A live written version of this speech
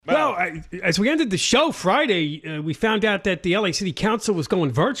as we ended the show Friday, we found out that the LA City Council was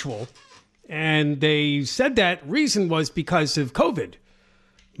going virtual, and they said that reason was because of COVID.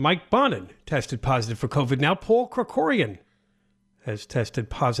 Mike Bonin tested positive for COVID. Now Paul Gregroy has tested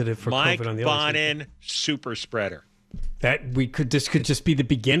positive for COVID on the LA City. Mike Bonin, super spreader. This could just be the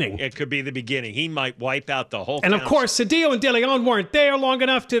beginning. It could be the beginning. He might wipe out the whole And council. of course, Cedillo and De Leon weren't there long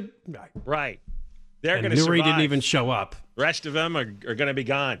enough to... Right. They're going to Nuri survive. didn't even show up. Rest of them are going to be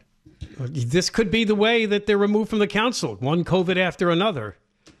gone. This could be the way that they're removed from the council, one COVID after another.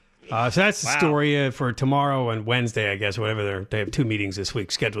 So that's the story for tomorrow and Wednesday, I guess, whatever. They have 2 meetings this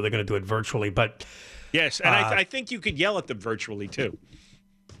week scheduled. They're going to do it virtually. But yes, and I think you could yell at them virtually, too.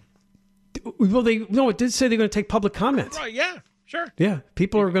 Well, it did say they're going to take public comment. Right, yeah, sure. Yeah,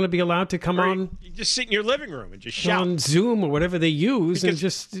 people are going to be allowed to come on. You just sit in your living room and just shout. On Zoom or whatever they use and Because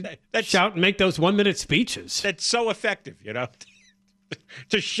just shout and make those 1-minute speeches. That's so effective,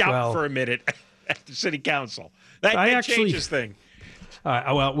 to shout for a minute at the city council. That changes things.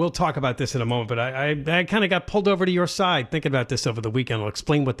 Well, we'll talk about this in a moment, but I kind of got pulled over to your side thinking about this over the weekend. I'll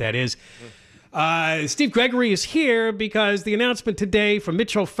explain what that is. Steve Gregroy is here because the announcement today from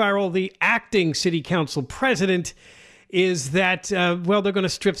Mitch O'Farrell, the acting city council president, is that, they're going to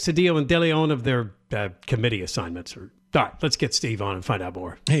strip Cedillo and De Leon of their committee assignments. All right, let's get Steve on and find out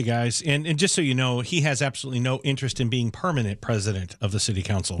more. Hey, guys. And just so you know, he has absolutely no interest in being permanent president of the city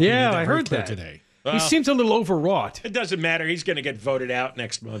council. Yeah, I heard that today. He seems a little overwrought. It doesn't matter. He's going to get voted out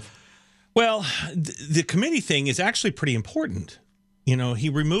next month. Well, the committee thing is actually pretty important. He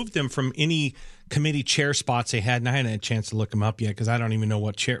removed them from any committee chair spots they had, and I hadn't had a chance to look them up yet because I don't even know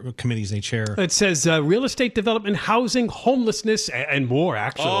what committees they chair. It says real estate development, housing, homelessness, and more,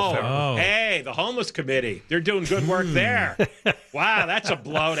 actually. Hey, the homeless committee. They're doing good work there. Wow, that's a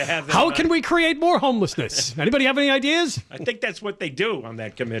blow to have them. How can we create more homelessness? Anybody have any ideas? I think that's what they do on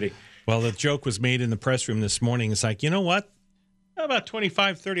that committee. Well, the joke was made in the press room this morning. It's like, you know what? About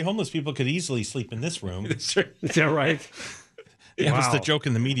 25, 30 homeless people could easily sleep in this room. Is that right? That was the joke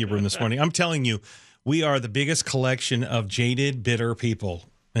in the media room this morning. I'm telling you, we are the biggest collection of jaded, bitter people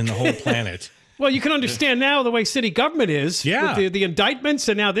in the whole planet. Well, you can understand now the way city government is. Yeah. With the indictments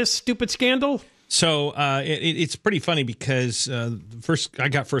and now this stupid scandal. So it's pretty funny because I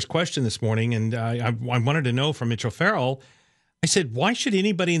got first question this morning, and I wanted to know from Mitch O'Farrell. I said, why should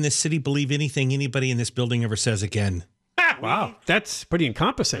anybody in this city believe anything anybody in this building ever says again? Wow, that's pretty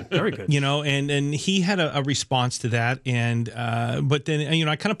encompassing. Very good. And he had a response to that, and but then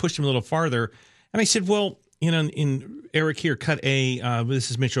I kind of pushed him a little farther, and I said, well, in Eric here, cut A.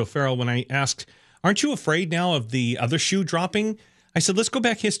 This is Mitch O'Farrell. When I asked, aren't you afraid now of the other shoe dropping? I said, let's go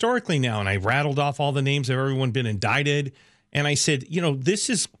back historically now, and I rattled off all the names of everyone been indicted, and I said, this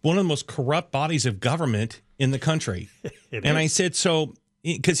is one of the most corrupt bodies of government in the country. I said, so,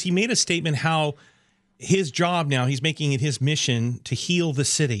 because he made a statement how his job now, he's making it his mission to heal the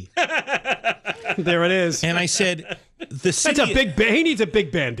city. There it is. And I said, the city... That's a big... He needs a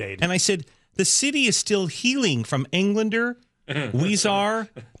big Band-Aid. And I said, the city is still healing from Englander, Weezer,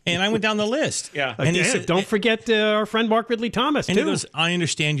 and I went down the list. Yeah. And he said, don't forget our friend Mark Ridley Thomas, and too. he goes, I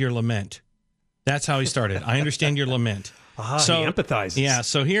understand your lament. That's how he started. I understand your lament. So he empathizes. Yeah,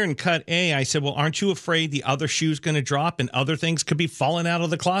 so here in cut A, I said, well, aren't you afraid the other shoe's going to drop and other things could be falling out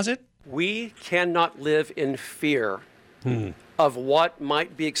of the closet? We cannot live in fear of what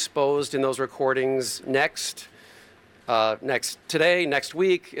might be exposed in those recordings today, next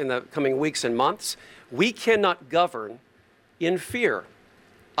week, in the coming weeks and months. We cannot govern in fear.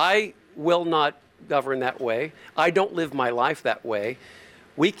 I will not govern that way. I don't live my life that way.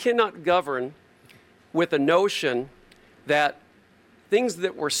 We cannot govern with the notion that things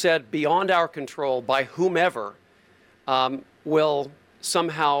that were said beyond our control by whomever will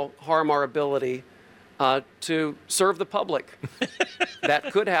somehow harm our ability to serve the public.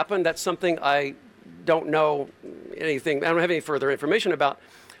 That could happen. That's something I don't know anything, I don't have any further information about,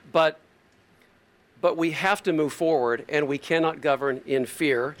 but we have to move forward, and we cannot govern in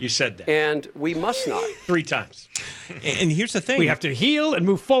fear. You said that. And we must not. 3 times. And here's the thing. We have to heal and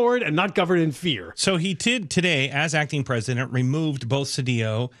move forward and not govern in fear. So he did today, as acting president, removed both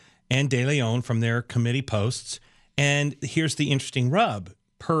Cedillo and De Leon from their committee posts. And here's the interesting rub.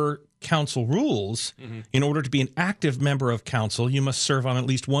 Per council rules, in order to be an active member of council, you must serve on at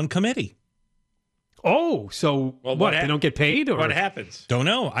least one committee. Oh, so what? They don't get paid? Or what happens? Don't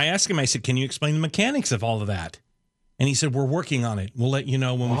know. I asked him, I said, can you explain the mechanics of all of that? And he said, we're working on it. We'll let you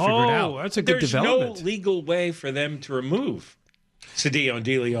know when we figure it out. That's a good development. There's no legal way for them to remove Cedillo and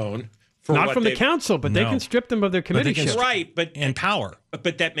De Leon Not from the council, but they can strip them of their committeeship. Right, and power.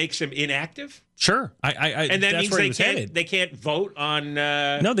 But that makes them inactive? Sure. And that means they can't vote on...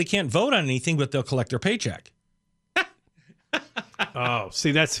 No, they can't vote on anything, but they'll collect their paycheck. Oh,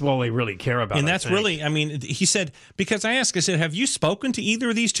 see, that's all they really care about. And that's really, I mean, he said, because I said, have you spoken to either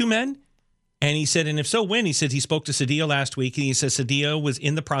of these two men? And he said, and if so, when? He said he spoke to Cedillo last week, and he says Cedillo was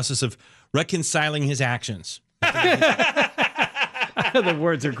in the process of reconciling his actions. The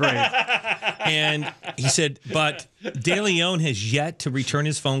words are great. And he said, but De Leon has yet to return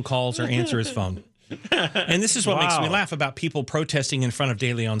his phone calls or answer his phone. And this is what makes me laugh about people protesting in front of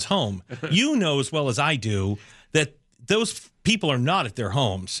De Leon's home. You know as well as I do that those people are not at their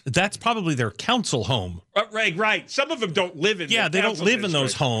homes. That's probably their council home. Right. Some of them don't live in. Yeah, they don't live in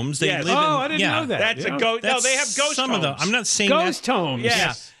those homes. They live in. I didn't know that. That's a ghost. No, they have ghost some homes. Of them. I'm not saying ghost homes. Yes.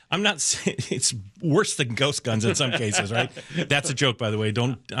 Yeah. I'm not saying it's worse than ghost guns in some cases, right? That's a joke, by the way.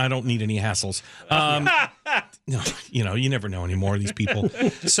 I don't need any hassles. No, you never know anymore, these people.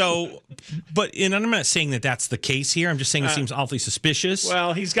 So, and I'm not saying that that's the case here. I'm just saying it seems awfully suspicious.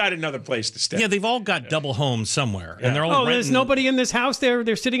 Well, he's got another place to stay. Yeah, they've all got double homes somewhere, and they're all. There's nobody in this house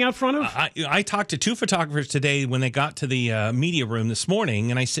they're sitting out front of. I talked to two photographers today when they got to the media room this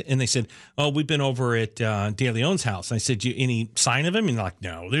morning, and they said, "Oh, we've been over at De Leon's house." And I said, "Any sign of him?" And they're like,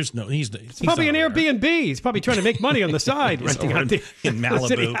 "No, there's no. He's probably an Airbnb. He's probably trying to make money on the side, renting out in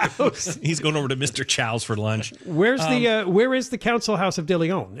Malibu. He's going over to Mr. Chow's for lunch. Where is the council house of De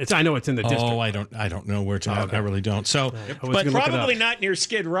Leon? I know it's in the district. Oh, I don't know where to. I really don't. So, but probably not near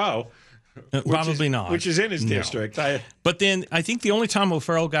Skid Row. Probably not. Which is in his district. But then I think the only time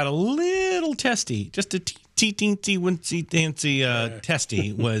O'Farrell got a little testy, just a teensy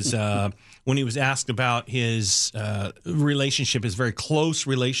testy, was when he was asked about his his very close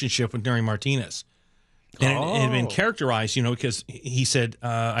relationship with Neri Martinez. And it had been characterized, because he said,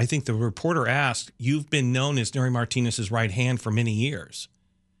 I think the reporter asked, "You've been known as Neri Martinez's right hand for many years.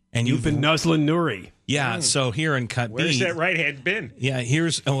 And you've been nuzzling Nuri." Yeah, so here in Cut B. Where's that right hand been? Yeah, here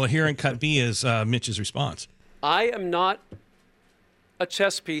in Cut B is Mitch's response. I am not a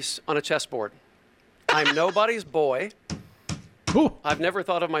chess piece on a chessboard. I'm nobody's boy. Ooh. I've never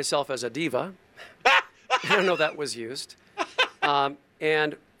thought of myself as a diva. I don't know that was used.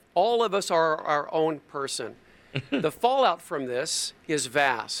 And all of us are our own person. The fallout from this is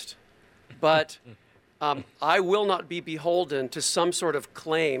vast, but I will not be beholden to some sort of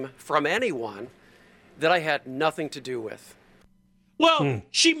claim from anyone that I had nothing to do with. Well,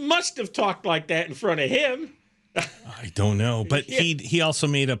 she must have talked like that in front of him. I don't know, but he also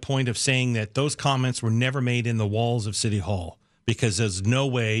made a point of saying that those comments were never made in the walls of City Hall, because there's no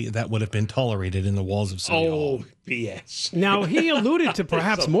way that would have been tolerated in the walls of City Hall. Oh, BS. Now, he alluded to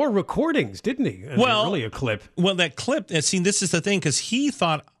perhaps more recordings, didn't he? Really a clip. Well, that clip, see, this is the thing, because he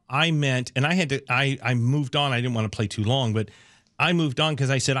thought I meant, and I moved on. I didn't want to play too long, but I moved on because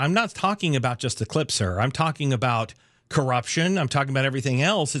I said, I'm not talking about just the clip, sir. I'm talking about corruption. I'm talking about everything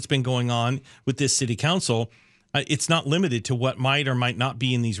else that's been going on with this city council. It's not limited to what might or might not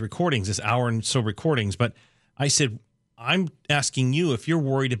be in these recordings, this hour and so recordings. But I said, I'm asking you if you're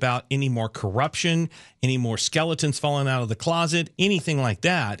worried about any more corruption, any more skeletons falling out of the closet, anything like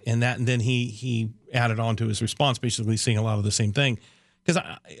that. And then he added on to his response, basically saying a lot of the same thing. Because,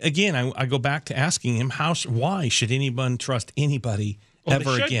 I go back to asking him, why should anyone trust anybody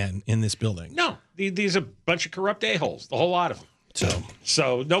ever again in this building? No, these are a bunch of corrupt a-holes, the whole lot of them.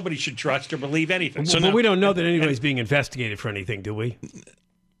 So nobody should trust or believe anything. So we don't know that anybody's being investigated for anything, do we?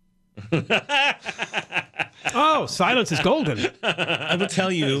 Oh, silence is golden. I will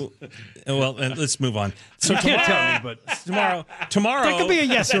tell you. Well, let's move on. So you can't tell me, but tomorrow that could be a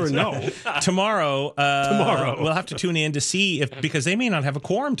yes or a no. Tomorrow we'll have to tune in to see because they may not have a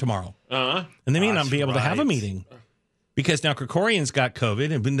quorum tomorrow, and they may not be able to have a meeting because now Gregroy's got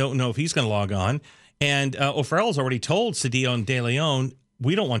COVID and we don't know if he's going to log on. And O'Farrell's already told Cedillo and De Leon,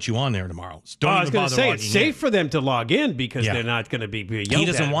 we don't want you on there tomorrow. So don't even bother logging in. It's safe for them to log in because they're not going to be yelled He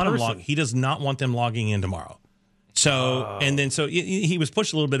doesn't at want in them person. He does not want them logging in tomorrow. So so he was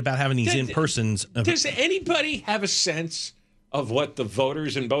pushed a little bit about having these in-persons. Does anybody have a sense of what the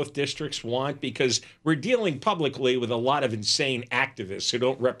voters in both districts want? Because we're dealing publicly with a lot of insane activists who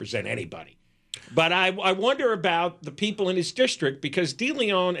don't represent anybody. But I wonder about the people in his district because De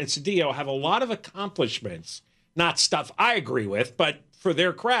Leon and Cedillo have a lot of accomplishments, not stuff I agree with, but for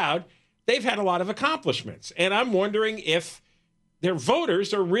their crowd, they've had a lot of accomplishments. And I'm wondering if their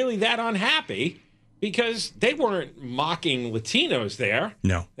voters are really that unhappy because they weren't mocking Latinos there.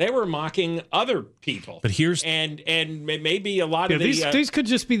 No. They were mocking other people. But here's... And maybe a lot of these could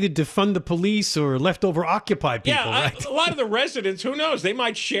just be the defund the police or leftover Occupy people, right? A lot of the residents, who knows, they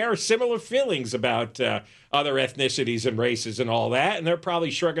might share similar feelings about other ethnicities and races and all that, and they're probably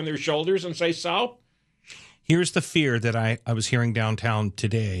shrugging their shoulders and say, so? Here's the fear that I was hearing downtown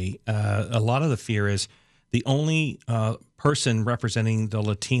today. A lot of the fear is the only person representing the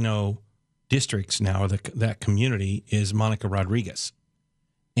Latino districts now, that community, is Monica Rodriguez.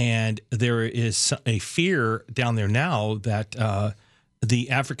 And there is a fear down there now that the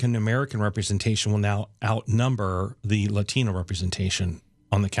African-American representation will now outnumber the Latino representation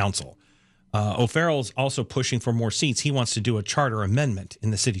on the council. O'Farrell's also pushing for more seats. He wants to do a charter amendment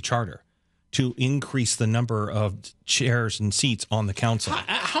in the city charter to increase the number of chairs and seats on the council.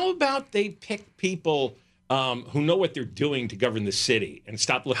 How about they pick people who know what they're doing to govern the city and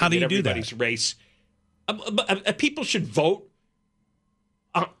stop looking at everybody's race? People should vote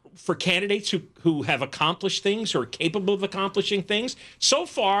for candidates who have accomplished things or are capable of accomplishing things. So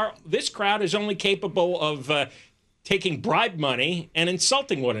far, this crowd is only capable of taking bribe money and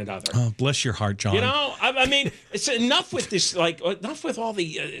insulting one another. Oh, bless your heart, John. You know, I mean, it's enough with this, enough with all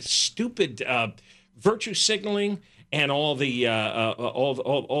the stupid virtue signaling and all the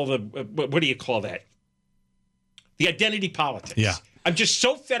what do you call that? The identity politics. Yeah. I'm just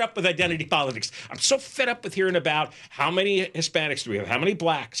so fed up with identity politics. I'm so fed up with hearing about how many Hispanics do we have, how many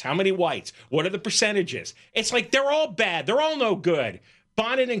blacks, how many whites, what are the percentages? It's like they're all bad. They're all no good.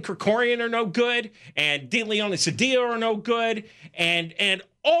 Bonnet and Gregroy are no good, and De Leon and Cedillo are no good, and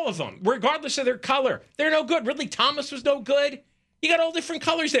all of them, regardless of their color, they're no good. Ridley Thomas was no good. You got all different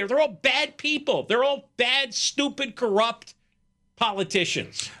colors there. They're all bad people. They're all bad, stupid, corrupt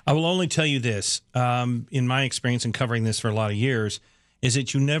politicians. I will only tell you this, in my experience in covering this for a lot of years, is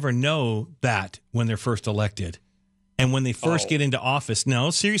that you never know that when they're first elected. And when they first get into office,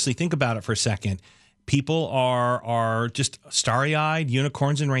 no, seriously, think about it for a second. People are just starry-eyed,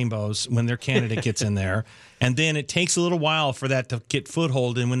 unicorns and rainbows when their candidate gets in there. And then it takes a little while for that to get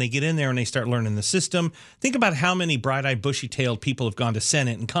foothold. And when they get in there and they start learning the system, think about how many bright-eyed, bushy-tailed people have gone to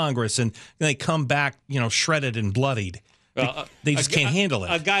Senate and Congress, and they come back, shredded and bloodied. They just can't handle it.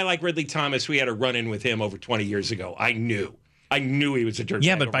 A guy like Ridley Thomas, we had a run-in with him over 20 years ago. I knew he was a dirtbag.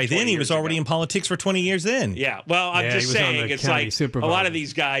 Yeah, but by then he was already in politics for 20 years then. Yeah, well, I'm just saying, it's like a lot of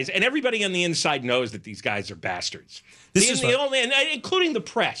these guys, and everybody on the inside knows that these guys are bastards. Including the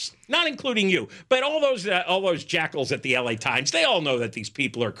press, not including you, but all those jackals at the LA Times, they all know that these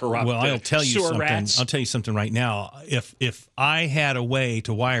people are corrupt. Well, I'll tell you something. Rats. I'll tell you something right now. If I had a way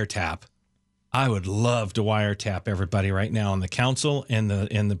to wiretap, I would love to wiretap everybody right now on the council and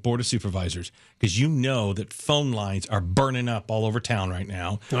the board of supervisors, because you know that phone lines are burning up all over town right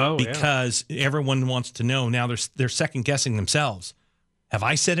now. Because everyone wants to know now. They're second guessing themselves. Have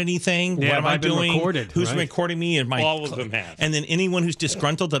I said anything? Yeah, what am I doing? Recorded, Who's recording me? All of them have. And then anyone who's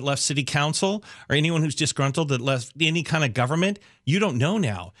disgruntled that left city council, or anyone who's disgruntled that left any kind of government, you don't know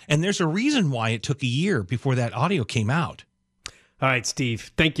now. And there's a reason why it took a year before that audio came out. All right,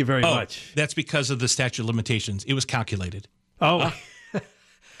 Steve. Thank you very much. That's because of the statute of limitations. It was calculated. Oh,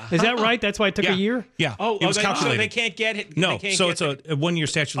 is that right? That's why it took a year? Yeah. It was calculated. So they can't get it? No. It's a 1 year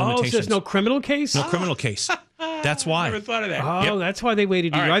statute of limitations. So there's no criminal case? No criminal case. That's why. I never thought of that. Oh, that's why they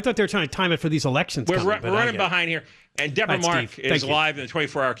waited a year. Right. I thought they were trying to time it for these elections. We're running behind here. And Deborah Mark is live in the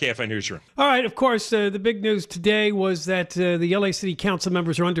 24-hour KFI newsroom. All right. Of course, the big news today was that the LA City Council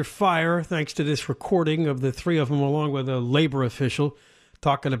members are under fire thanks to this recording of the three of them, along with a labor official,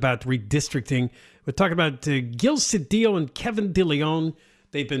 talking about redistricting. We're talking about Gil Cedillo and Kevin De Leon.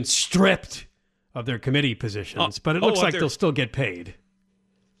 They've been stripped of their committee positions, but it looks like they'll still get paid.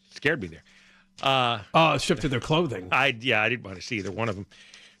 Scared me there. Stripped of their clothing. I didn't want to see either one of them.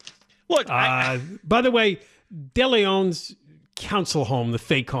 Look, by the way, De Leon's council home, the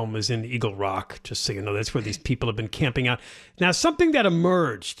fake home, is in Eagle Rock, just so you know. That's where these people have been camping out. Now, something that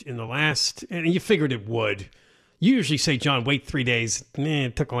emerged in the last, and you figured it would. You usually say, John, wait 3 days.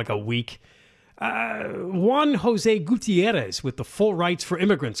 It took like a week. Juan Jose Gutierrez with the Full Rights for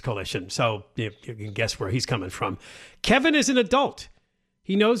Immigrants Coalition. So you can guess where he's coming from. Kevin is an adult.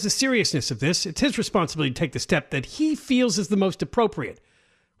 He knows the seriousness of this. It's his responsibility to take the step that he feels is the most appropriate.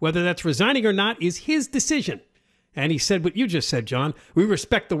 Whether that's resigning or not is his decision. And he said what you just said, John. We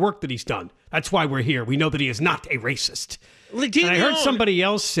respect the work that he's done. That's why we're here. We know that he is not a racist. And I heard somebody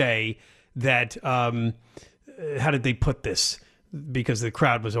else say that, how did they put this? Because the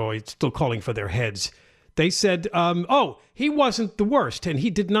crowd was always still calling for their heads. They said, he wasn't the worst, and he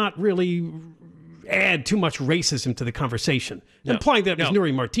did not really add too much racism to the conversation, implying that it was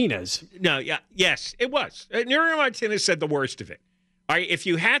Nuri Martinez. Yes, it was. Nuri Martinez said the worst of it. All right, if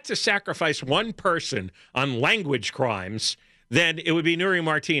you had to sacrifice one person on language crimes, then it would be Nuri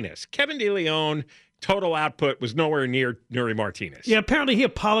Martinez. Kevin DeLeon, total output was nowhere near Nuri Martinez. Yeah, apparently he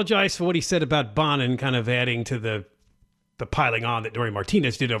apologized for what he said about Bonin, kind of adding to the piling on that Nuri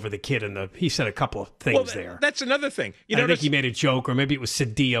Martinez did over the kid, and he said a couple of things there. That's another thing. I think he made a joke, or maybe it was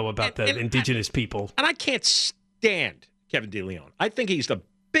Cedillo about the indigenous people. And I can't stand Kevin DeLeon. I think he's the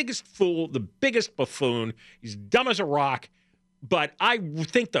biggest fool, the biggest buffoon. He's dumb as a rock. But I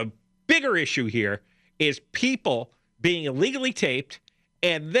think the bigger issue here is people being illegally taped,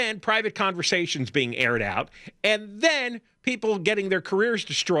 and then private conversations being aired out, and then people getting their careers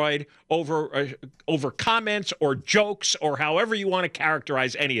destroyed over comments or jokes or however you want to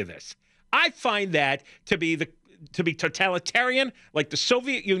characterize any of this. I find that to be totalitarian, like the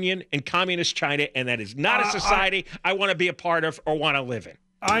Soviet Union and communist China, and that is not a society I want to be a part of or want to live in.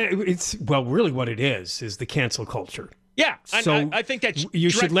 Really what it is the cancel culture. Yeah, so I think that's you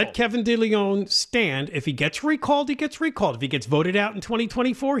dreadful. should let Kevin DeLeon stand. If he gets recalled, he gets recalled. If he gets voted out in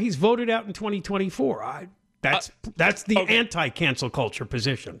 2024, he's voted out in 2024. That's the anti-cancel culture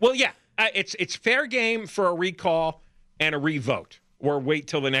position. Well, yeah, it's fair game for a recall and a revote, or wait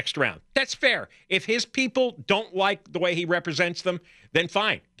till the next round. That's fair. If his people don't like the way he represents them, then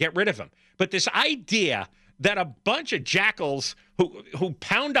fine, get rid of him. But this idea that a bunch of jackals who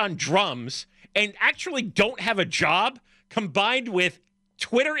pound on drums and actually don't have a job, combined with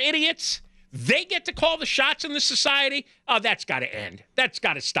Twitter idiots, they get to call the shots in the society? Oh, that's got to end. That's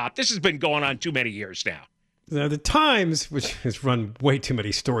got to stop. This has been going on too many years now. Now, the Times, which has run way too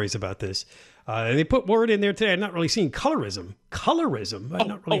many stories about this, they put word in there today. I'm not really seeing colorism. Colorism? I've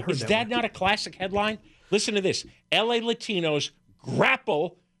not really heard is that not a classic headline? Listen to this. L.A. Latinos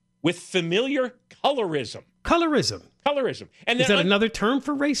grapple with familiar colorism. Colorism. And is that another term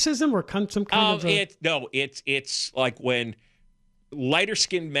for racism, or some kind of? It's like when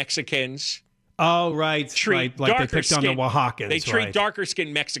lighter-skinned Mexicans. Oh, right. Like they picked on the Oaxacans. They treat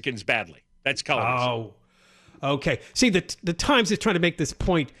darker-skinned Mexicans badly. That's colorism. Oh, okay. See, the Times is trying to make this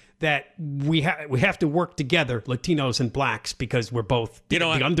point that we have to work together, Latinos and blacks, because we're both the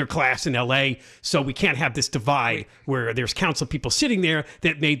underclass in L.A., so we can't have this divide where there's council people sitting there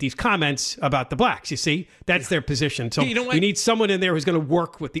that made these comments about the blacks, you see? That's their position. So we need someone in there who's going to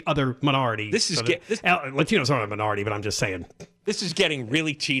work with the other minority. Latinos aren't a minority, but I'm just saying. This is getting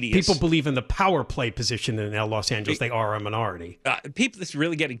really tedious. People believe in the power play position in Los Angeles. They are a minority. This is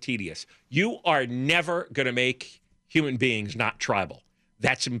really getting tedious. You are never going to make human beings not tribal.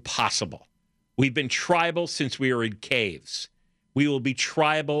 That's impossible. We've been tribal since we were in caves. We will be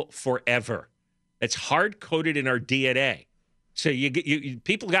tribal forever. It's hard-coded in our DNA. So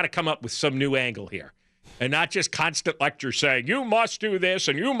people got to come up with some new angle here, and not just constant lectures saying, you must do this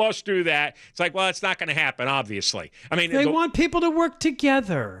and you must do that. It's like, well, it's not going to happen, obviously. I mean, they want people to work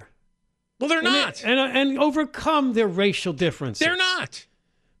together. Well, they're not. And overcome their racial differences. They're not.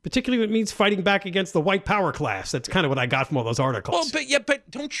 Particularly when it means fighting back against the white power class. That's kind of what I got from all those articles. Well,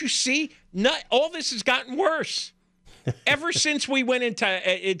 but don't you see? All this has gotten worse. Ever since we went into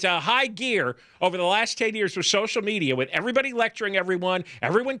high gear over the last 10 years with social media, with everybody lecturing everyone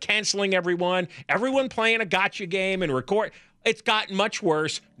canceling everyone playing a gotcha game and record, it's gotten much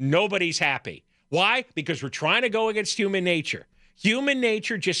worse. Nobody's happy. Why? Because we're trying to go against human nature. Human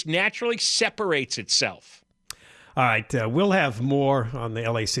nature just naturally separates itself. All right, we'll have more on the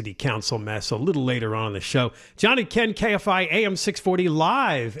LA City Council mess a little later on in the show. John and Ken, KFI AM 640,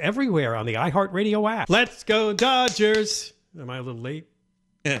 live everywhere on the iHeartRadio app. Let's go Dodgers. Am I a little late?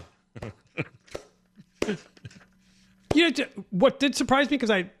 Yeah. What did surprise me,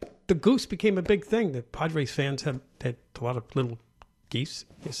 because the goose became a big thing. The Padres fans had a lot of little geese.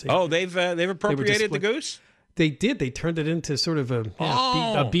 You see. Oh, they've appropriated the goose? They did. They turned it into sort of a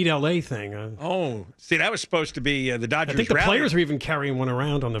beat LA thing. See, that was supposed to be the Dodgers. I think the rally. players were even carrying one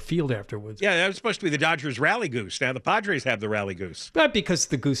around on the field afterwards. Yeah, that was supposed to be the Dodgers rally goose. Now the Padres have the rally goose. But because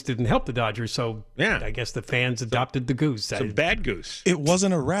the goose didn't help the Dodgers, so I guess the fans adopted the goose. It's a bad goose. It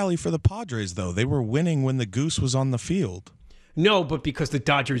wasn't a rally for the Padres, though. They were winning when the goose was on the field. No, but because the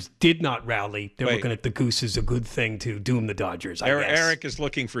Dodgers did not rally, they're looking at the goose as a good thing to doom the Dodgers, I guess. Eric is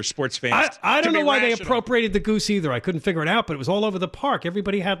looking for sports fans. I don't know why they appropriated the goose either. I couldn't figure it out, but it was all over the park.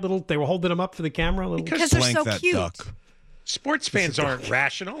 Everybody had they were holding them up for the camera. Because they're so cute. Duck. Sports fans aren't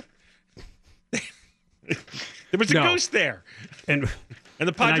rational. There was a goose there. And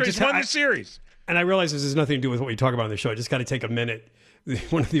the Padres won the series. And I realize this has nothing to do with what we talk about on the show. I just got to take a minute.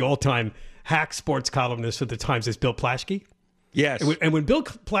 One of the all-time hack sports columnists for the Times is Bill Plaschke. Yes. And when Bill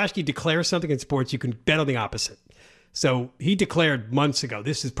Plaschke declares something in sports, you can bet on the opposite. So he declared months ago,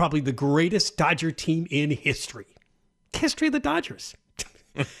 this is probably the greatest Dodger team in history. History of the Dodgers.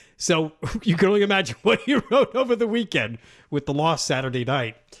 So you can only imagine what he wrote over the weekend with the loss Saturday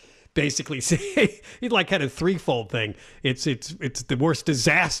night. Basically, he like had a threefold thing. It's the worst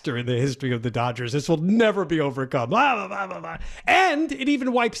disaster in the history of the Dodgers. This will never be overcome. Blah, blah, blah, blah. And it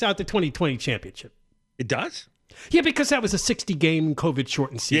even wipes out the 2020 championship. It does? Yeah, because that was a 60-game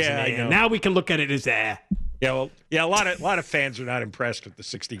COVID-shortened season. Yeah, I know. And now we can look at it as Yeah, well, yeah, a lot of fans are not impressed with the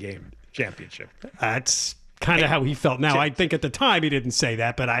 60-game championship. That's kind of how he felt. Now, I think at the time he didn't say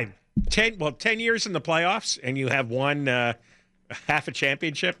that, but 10 years in the playoffs, and you have won half a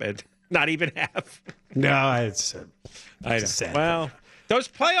championship, and not even half. No, it's I know. sad. Well, those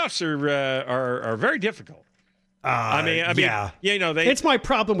playoffs are very difficult. I mean, yeah. You know, It's my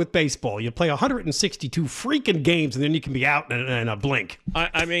problem with baseball. You play 162 freaking games, and then you can be out in a blink.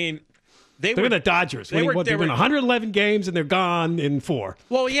 I mean, Look at the Dodgers. They win 111 games, and they're gone in 4.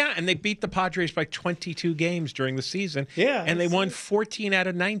 Well, yeah, and they beat the Padres by 22 games during the season. Yeah, and they won 14 out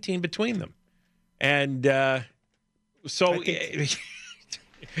of 19 between them. And so I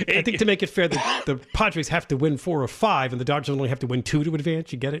think to make it fair, the Padres have to win 4 or 5, and the Dodgers only have to win 2 to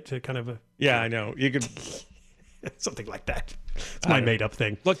advance. You get it? To kind of I know. You could something like that. It's my made-up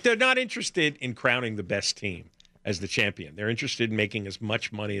thing. Look, they're not interested in crowning the best team as the champion. They're interested in making as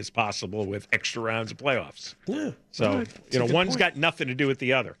much money as possible with extra rounds of playoffs. Yeah. So, right. One's got nothing to do with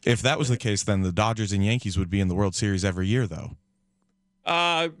the other. If that was the case, then the Dodgers and Yankees would be in the World Series every year, though.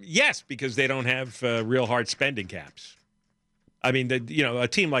 Yes, because they don't have real hard spending caps. I mean, a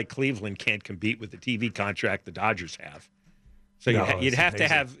team like Cleveland can't compete with the TV contract the Dodgers have. So you'd have to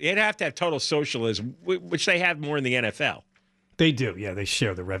have total socialism, which they have more in the NFL. They do. Yeah, they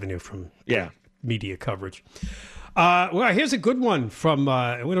share the revenue from media coverage. Well, here's a good one from.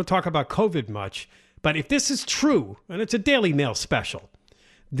 We don't talk about COVID much, but if this is true, and it's a Daily Mail special,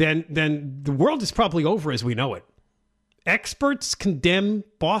 then the world is probably over as we know it. Experts condemn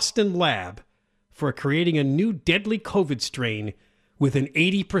Boston lab for creating a new deadly COVID strain with an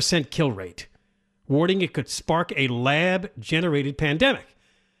 80% kill rate, warning it could spark a lab-generated pandemic.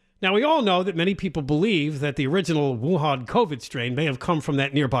 Now, we all know that many people believe that the original Wuhan COVID strain may have come from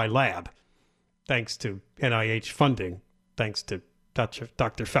that nearby lab, thanks to NIH funding, thanks to Dr.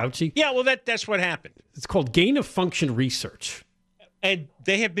 Fauci. Yeah, well, that's what happened. It's called gain-of-function research. And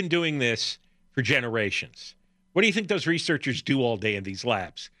they have been doing this for generations. What do you think those researchers do all day in these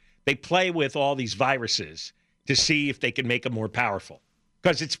labs? They play with all these viruses to see if they can make them more powerful,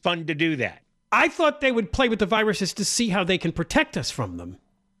 because it's fun to do that. I thought they would play with the viruses to see how they can protect us from them.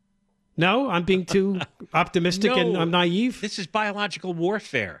 No, I'm being too optimistic and I'm naive. This is biological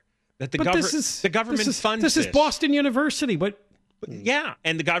warfare that the government funds. This is Boston University. Yeah,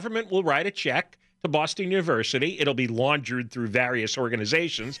 and the government will write a check to Boston University. It'll be laundered through various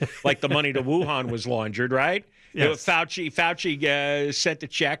organizations, like the money to Wuhan was laundered, right? Yes. Fauci sent a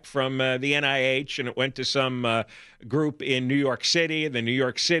check from the NIH, and it went to some group in New York City, and then New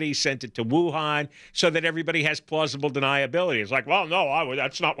York City sent it to Wuhan, so that everybody has plausible deniability. It's like, well, no,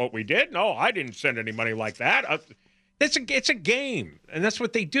 that's not what we did. No, I didn't send any money like that. It's a game, and that's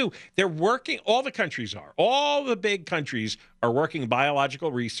what they do. They're working. All the countries are. All the big countries are working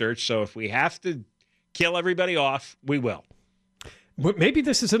biological research. So if we have to kill everybody off, we will. Maybe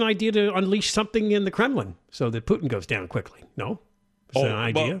this is an idea to unleash something in the Kremlin so that Putin goes down quickly. No? Is that an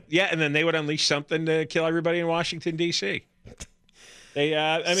idea? Well, yeah, and then they would unleash something to kill everybody in Washington, D.C.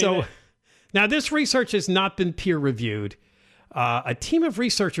 Now, this research has not been peer-reviewed. A team of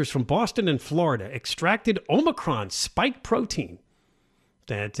researchers from Boston and Florida extracted Omicron spike protein.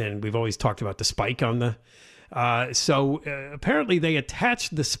 And we've always talked about the spike on the... apparently they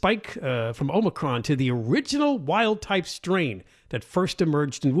attached the spike from Omicron to the original wild-type strain that first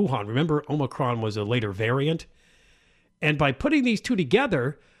emerged in Wuhan. Remember, Omicron was a later variant? And by putting these two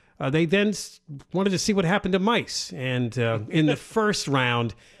together, they then wanted to see what happened to mice. And in the first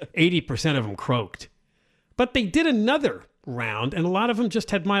round, 80% of them croaked. But they did another round, and a lot of them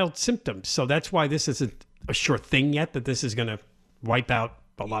just had mild symptoms. So that's why this isn't a sure thing yet, that this is going to wipe out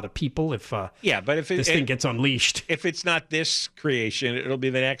a lot of people if this thing gets unleashed. If it's not this creation, it'll be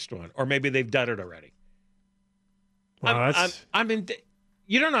the next one. Or maybe they've done it already. Well,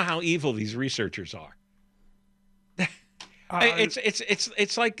 you don't know how evil these researchers are.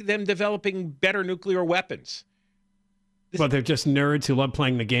 It's like them developing better nuclear weapons. Well, they're just nerds who love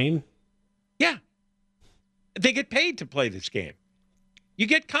playing the game? Yeah. They get paid to play this game. You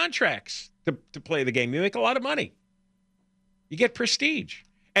get contracts to play the game. You make a lot of money. You get prestige.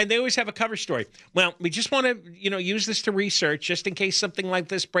 And they always have a cover story. Well, we just want to, use this to research just in case something like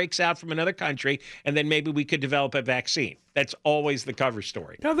this breaks out from another country, and then maybe we could develop a vaccine. That's always the cover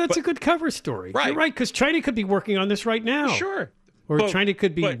story. No, that's a good cover story. Right. You're right, because China could be working on this right now. Sure. Or China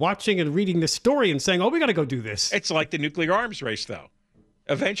could be watching and reading the story and saying, we got to go do this. It's like the nuclear arms race, though.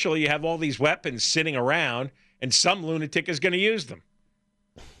 Eventually, you have all these weapons sitting around, and some lunatic is going to use them.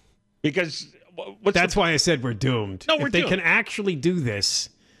 Because that's why I said we're doomed. No, we're if they doomed. can actually do this,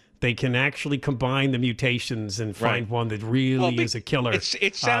 they can actually combine the mutations and find one that really is a killer.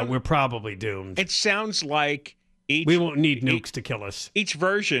 We're probably doomed. It sounds like we won't need nukes to kill us. Each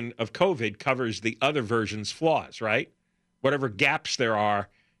version of COVID covers the other version's flaws, right? Whatever gaps there are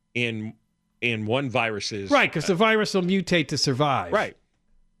in one virus's. Right, because the virus will mutate to survive. Right.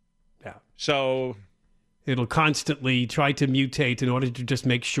 Yeah. So it'll constantly try to mutate in order to just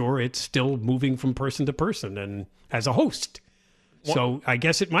make sure it's still moving from person to person and as a host. So I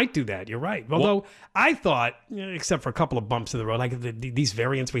guess it might do that. You're right. Although I thought, except for a couple of bumps in the road, like these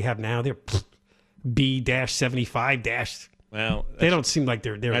variants we have now, they're B-75- well, they don't seem like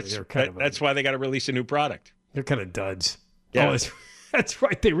they're kind of. That's why they got to release a new product. They're kind of duds. Yeah. Oh, that's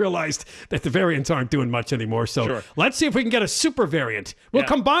right. They realized that the variants aren't doing much anymore. So let's see if we can get a super variant. We'll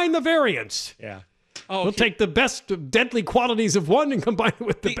combine the variants. Yeah. We'll take the best deadly qualities of one and combine it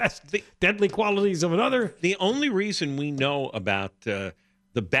with the best deadly qualities of another. The only reason we know about the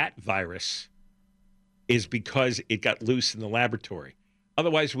bat virus is because it got loose in the laboratory.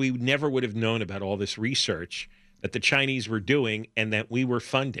 Otherwise, we never would have known about all this research that the Chinese were doing and that we were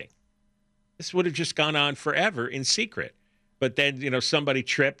funding. This would have just gone on forever in secret. But then, somebody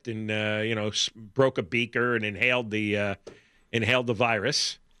tripped and, broke a beaker and inhaled the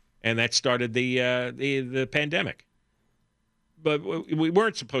virus. And that started the pandemic. But we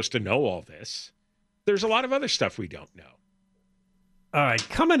weren't supposed to know all this. There's a lot of other stuff we don't know. All right,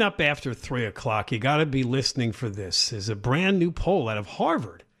 coming up after 3 o'clock, you got to be listening for this. Is a brand new poll out of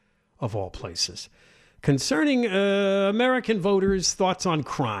Harvard, of all places, concerning American voters' thoughts on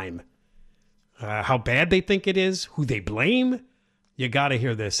crime. How bad they think it is, who they blame. You got to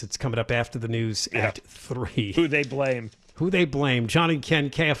hear this. It's coming up after the news at 3. Who they blame. Who they blame. John and Ken,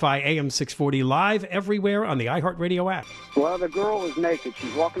 KFI AM 640, live everywhere on the iHeartRadio app. Well, the girl was naked.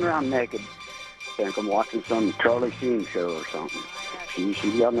 She's walking around naked. I think I'm watching some Charlie Sheen show or something.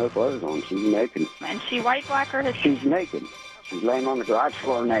 She's got no clothes on. She's naked. And she white, black, or Hispanic? She's naked. She's laying on the garage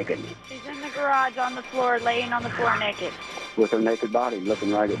floor naked. She's in the garage on the floor, laying on the floor naked. With her naked body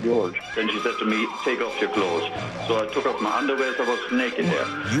looking right at George. Then she said to me, take off your clothes. So I took off my underwear, so I was naked there.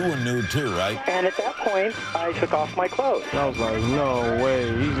 You were nude too, right? And at that point, I took off my clothes. I was like, no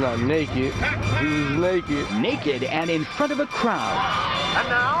way, he's not naked. He was naked. Naked and in front of a crowd. And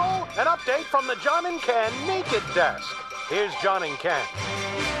now, an update from the John and Ken Naked Desk. Here's John and Ken.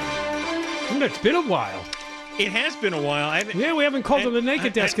 It's been a while. It has been a while. We haven't called on the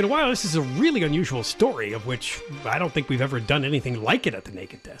Naked Desk in a while. This is a really unusual story of which I don't think we've ever done anything like it at the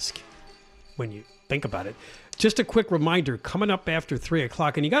Naked Desk, when you think about it. Just a quick reminder, coming up after 3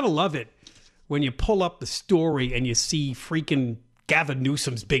 o'clock, and you got to love it when you pull up the story and you see freaking Gavin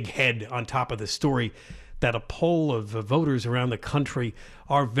Newsom's big head on top of the story, that a poll of voters around the country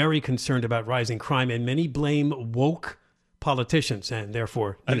are very concerned about rising crime, and many blame woke politicians and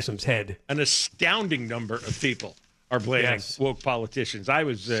therefore Newsom's head. An astounding number of people are blaming woke politicians. I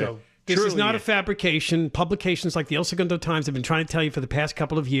was this is not a fabrication. Publications like the El Segundo Times have been trying to tell you for the past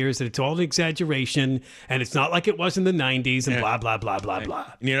couple of years that it's all an exaggeration and it's not like it was in the 90s and blah, blah, blah, blah,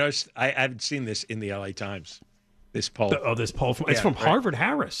 blah. You know, I haven't seen this in the LA Times, this poll. This poll. It's from Harvard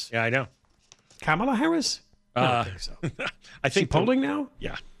Harris. Yeah, I know. Kamala Harris? I don't think so. I think she polling now?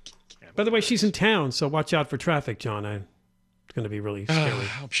 Yeah. By the way, she's in town, so watch out for traffic, John. It's going to be really scary. I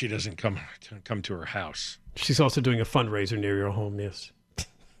hope she doesn't come to her house. She's also doing a fundraiser near your home, yes.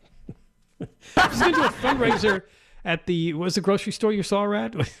 She's going to do a fundraiser at the grocery store you saw her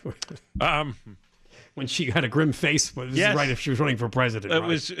at? When she had a grim face. This is right if she was running for president.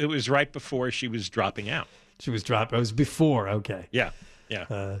 It was right before she was dropping out. She was dropped. It was before, okay. Yeah.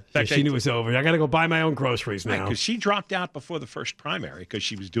 She knew it was over. I got to go buy my own groceries now. Because she dropped out before the first primary because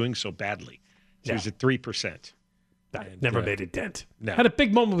she was doing so badly. She was at 3%. Never made a dent. No. Had a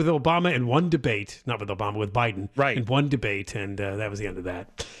big moment with Obama in one debate. Not with Obama, with Biden. Right. In one debate, and that was the end of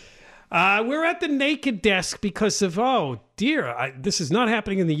that. We're at the Naked Desk because of, this is not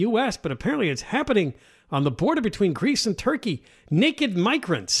happening in the U.S., but apparently it's happening on the border between Greece and Turkey. Naked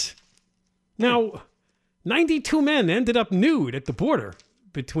migrants. Now, 92 men ended up nude at the border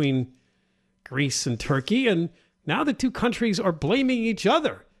between Greece and Turkey, and now the two countries are blaming each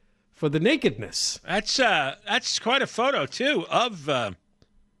other for the nakedness. That's quite a photo too of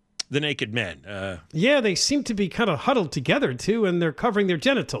the naked men. Yeah, they seem to be kind of huddled together, too, and they're covering their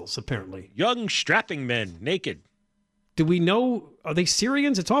genitals, apparently. Young, strapping men, naked. Do we know, are they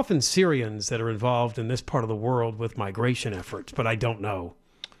Syrians? It's often Syrians that are involved in this part of the world with migration efforts, but I don't know.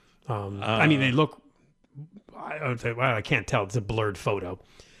 I mean, they look, I can't tell. It's a blurred photo.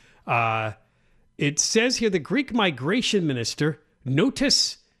 It says here the Greek migration minister,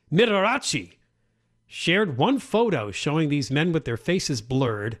 Notis Mirachi, shared one photo showing these men with their faces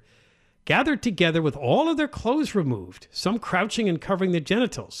blurred, gathered together with all of their clothes removed, some crouching and covering their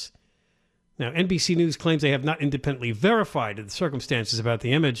genitals. Now, NBC News claims they have not independently verified the circumstances about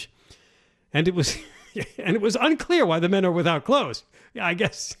the image, and it was unclear why the men are without clothes. Yeah, I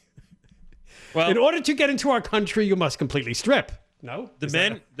guess. Well, in order to get into our country, you must completely strip. No,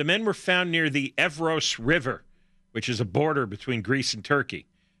 the men were found near the Evros River, which is a border between Greece and Turkey.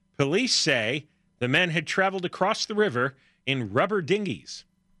 Police say the men had traveled across the river in rubber dinghies.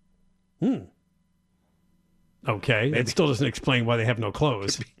 Okay, it still doesn't explain why they have no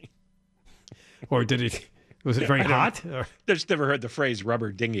clothes. Or was it very hot? Or? Just never heard the phrase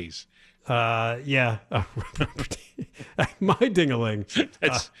rubber dinghies. Yeah. My ding-a-ling.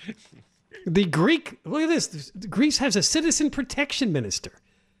 The Greek, look at this. Greece has a citizen protection minister.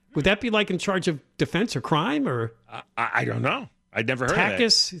 Would that be like in charge of defense or crime? Or I don't know. I'd never heard of that.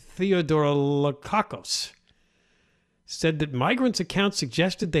 Takis Theodorolakakos said that migrants' accounts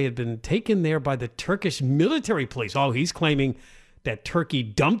suggested they had been taken there by the Turkish military police. Oh, he's claiming that Turkey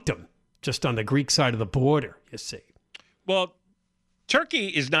dumped them just on the Greek side of the border, you see. Well, Turkey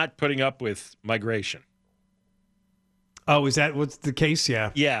is not putting up with migration. Oh, is that what's the case?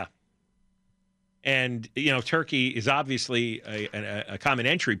 Yeah. Yeah. And, Turkey is obviously a common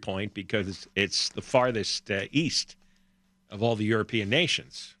entry point because it's the farthest east of all the European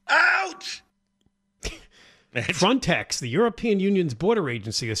nations. Ouch! Frontex, the European Union's border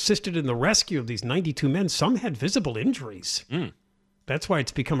agency, assisted in the rescue of these 92 men. Some had visible injuries. That's why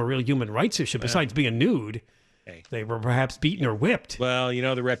it's become a real human rights issue. Besides being nude, they were perhaps beaten or whipped. Well,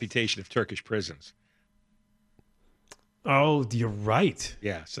 the reputation of Turkish prisons. Oh, you're right.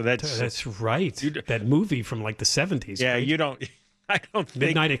 Yeah, so that's right. That movie from like the 70s. Yeah, right? I don't think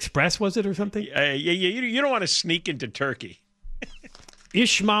Midnight Express, was it, or something? You don't want to sneak into Turkey.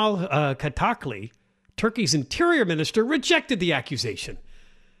 Ismail Katakli, Turkey's interior minister, rejected the accusation.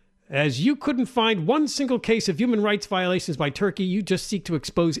 As you couldn't find one single case of human rights violations by Turkey, you just seek to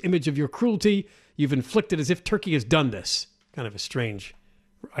expose image of your cruelty you've inflicted as if Turkey has done this. Kind of a strange,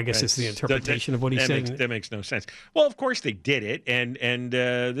 I guess it's the interpretation of what he's saying. That makes no sense. Well, of course they did it, and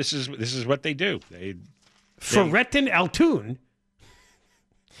this is what they do. Fahrettin Altun,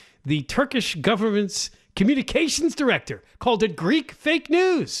 the Turkish government's communications director, called it Greek fake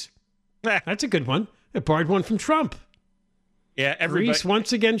news. That's a good one. It borrowed one from Trump. Yeah, Greece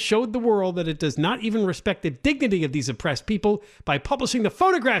once again showed the world that it does not even respect the dignity of these oppressed people by publishing the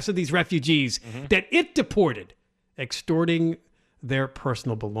photographs of these refugees that it deported, extorting their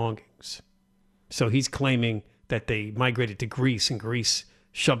personal belongings. So he's claiming that they migrated to Greece and Greece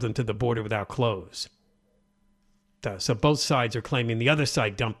shoved them to the border without clothes. So both sides are claiming the other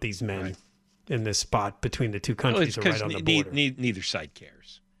side dumped these men in this spot between the two countries or right on the border. Neither side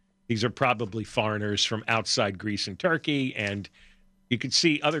cares. These are probably foreigners from outside Greece and Turkey, and you could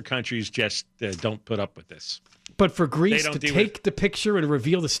see other countries just don't put up with this. But for Greece to take the picture and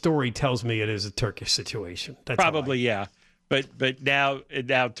reveal the story tells me it is a Turkish situation. That's probably, yeah. But now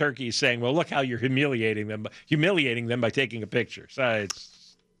Turkey is saying, well, look how you're humiliating them by taking a picture. So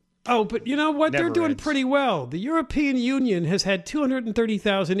it's but you know what? They're doing pretty well. The European Union has had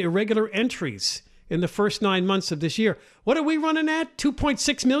 230,000 irregular entries in the first 9 months of this year. What are we running at?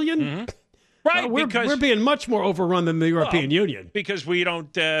 2.6 million? Mm-hmm. Right, we're being much more overrun than the European Union because we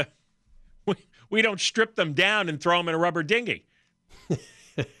don't strip them down and throw them in a rubber dinghy.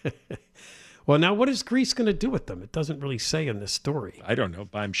 Well, now what is Greece going to do with them? It doesn't really say in this story. I don't know.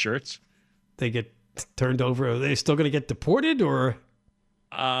 Buy them shirts. They get turned over. Are they still going to get deported or?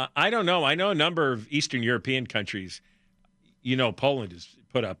 I don't know. I know a number of Eastern European countries. Poland has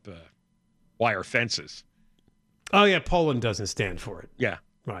put up wire fences. Oh, yeah. Poland doesn't stand for it. Yeah.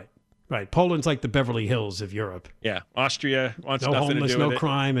 Right. Poland's like the Beverly Hills of Europe. Yeah. Austria wants no nothing homeless, to do with no it.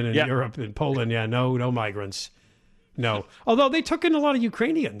 crime. And in Europe, in Poland, no migrants. No. Although they took in a lot of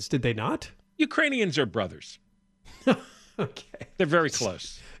Ukrainians, did they not? Ukrainians are brothers. Okay. They're very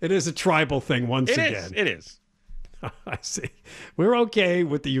close. It is a tribal thing once again. It is. I see. We're okay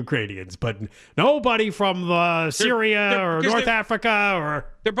with the Ukrainians, but nobody from Syria or North Africa or...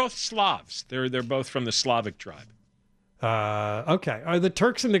 They're both Slavs. They're both from the Slavic tribe. Okay. Are the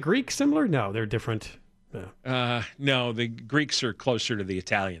Turks and the Greeks similar? No, they're different. No, the Greeks are closer to the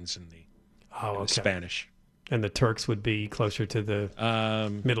Italians and the okay. Spanish. And the Turks would be closer to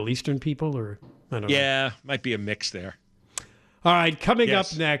the Middle Eastern people, or I don't know. Yeah, might be a mix there. All right, coming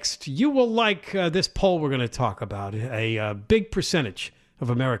up next, you will like this poll we're going to talk about. A big percentage of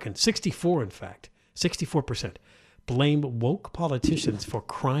Americans, 64 in fact, 64%, blame woke politicians for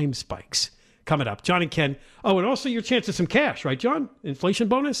crime spikes. Coming up, John and Ken. Oh, and also your chance of some cash, right, John? Inflation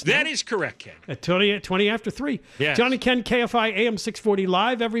bonus? That is correct, Ken. At 20 after 3. Yes. John and Ken, KFI AM 640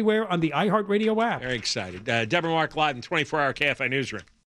 live everywhere on the iHeartRadio app. Very excited. Deborah Mark live in 24-hour KFI Newsroom.